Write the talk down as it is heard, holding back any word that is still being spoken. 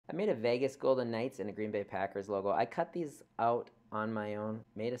I made a Vegas Golden Knights and a Green Bay Packers logo. I cut these out on my own,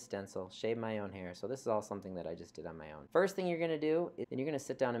 made a stencil, shaved my own hair. So this is all something that I just did on my own. First thing you're gonna do is you're gonna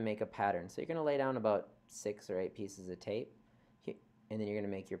sit down and make a pattern. So you're gonna lay down about 6 or 8 pieces of tape, and then you're gonna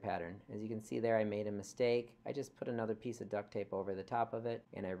make your pattern. As you can see there, I made a mistake. I just put another piece of duct tape over the top of it,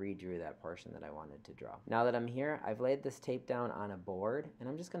 and I redrew that portion that I wanted to draw. Now that I'm here, I've laid this tape down on a board, and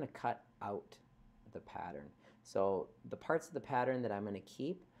I'm just gonna cut out the pattern. So the parts of the pattern that I'm gonna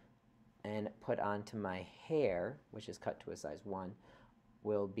keep and put onto my hair, which is cut to a size 1,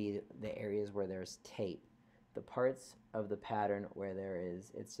 will be the areas where there's tape. The parts of the pattern where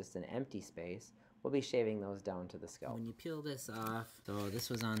it's just an empty space, we'll be shaving those down to the scalp. When you peel this off, so this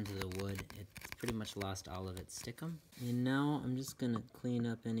was onto the wood, it's pretty much lost all of its stickum. And now I'm just gonna clean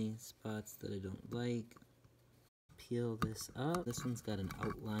up any spots that I don't like. Peel this up. This one's got an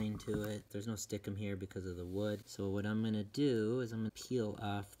outline to it. There's no stickum here because of the wood. So what I'm gonna do is I'm gonna peel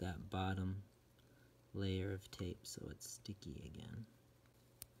off that bottom layer of tape so it's sticky again.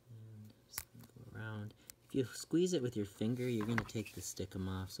 And just gonna go around. If you squeeze it with your finger, you're gonna take the stickum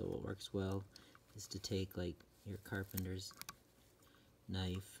off. So what works well is to take like your carpenter's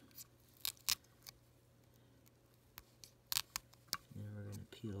knife. And we're gonna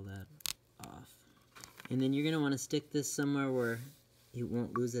peel that off. And then you're going to want to stick this somewhere where you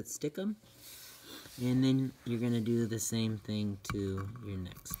won't lose its stickum. And then you're going to do the same thing to your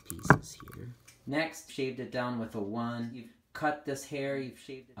next pieces here. Next, shaved it down with a 1. You've cut this hair, you've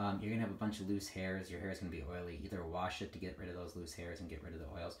shaved it. You're going to have a bunch of loose hairs. Your hair is going to be oily. Either wash it to get rid of those loose hairs and get rid of the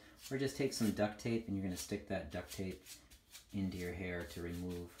oils, or just take some duct tape and you're going to stick that duct tape into your hair to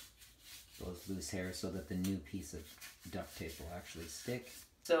remove those loose hairs so that the new piece of duct tape will actually stick.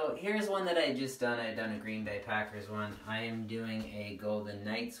 So here's one that I just done. I've done a Green Bay Packers one. I am doing a Golden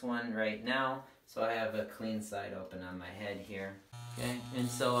Knights one right now. So I have a clean side open on my head here. Okay, and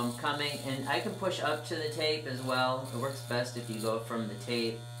so I'm coming, and I can push up to the tape as well. It works best if you go from the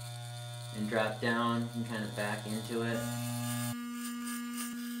tape and drop down and kind of back into it.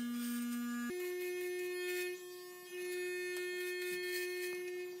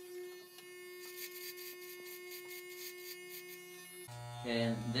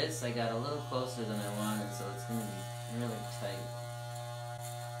 And this I got a little closer than I wanted, so it's going to be really tight.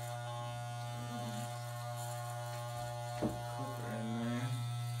 Clipper in there.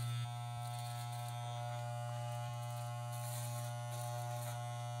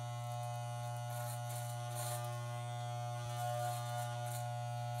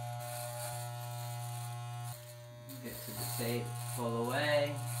 Get to the tape, pull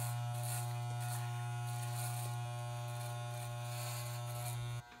away.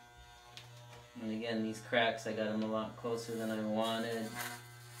 And again, these cracks, I got them a lot closer than I wanted.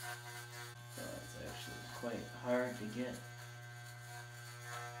 So it's actually quite hard to get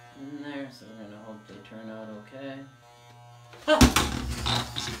in there, so we're going to hope they turn out okay. Ah!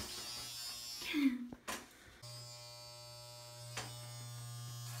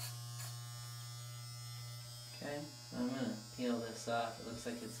 Okay, so I'm going to peel this off. It looks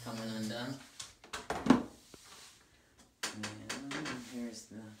like it's coming undone. And here's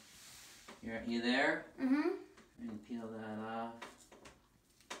the... You there? Mm-hmm. And peel that off.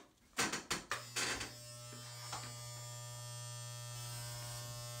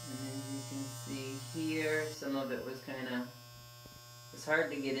 And then you can see here, some of it was kind of, it's hard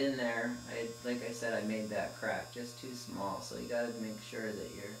to get in there. Like I said, I made that crack just too small, so you got to make sure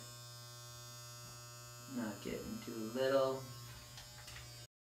that you're not getting too little.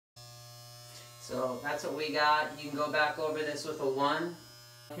 So that's what we got. You can go back over this with a 1.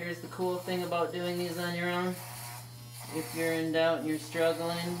 Here's the cool thing about doing these on your own. If you're in doubt and you're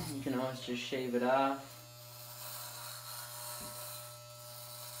struggling, you can always just shave it off.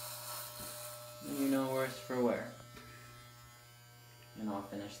 And you're no worse for wear. And I'll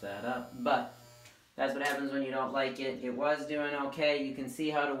finish that up. But that's what happens when you don't like it. It was doing okay. You can see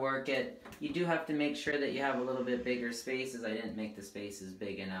how to work it. You do have to make sure that you have a little bit bigger spaces. I didn't make the spaces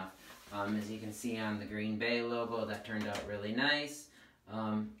big enough. As you can see on the Green Bay logo, that turned out really nice.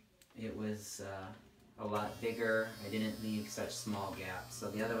 It was a lot bigger. I didn't leave such small gaps.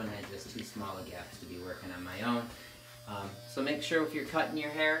 So the other one had just too small of gaps to be working on my own. So make sure if you're cutting your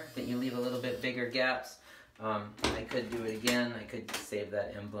hair that you leave a little bit bigger gaps. I could do it again. I could save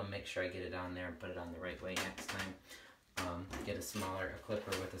that emblem, make sure I get it on there and put it on the right way next time. Get a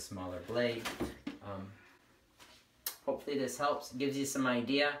clipper with a smaller blade. Hopefully this helps, gives you some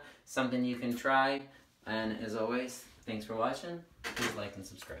idea, something you can try. And as always, thanks for watching. Please like and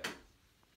subscribe.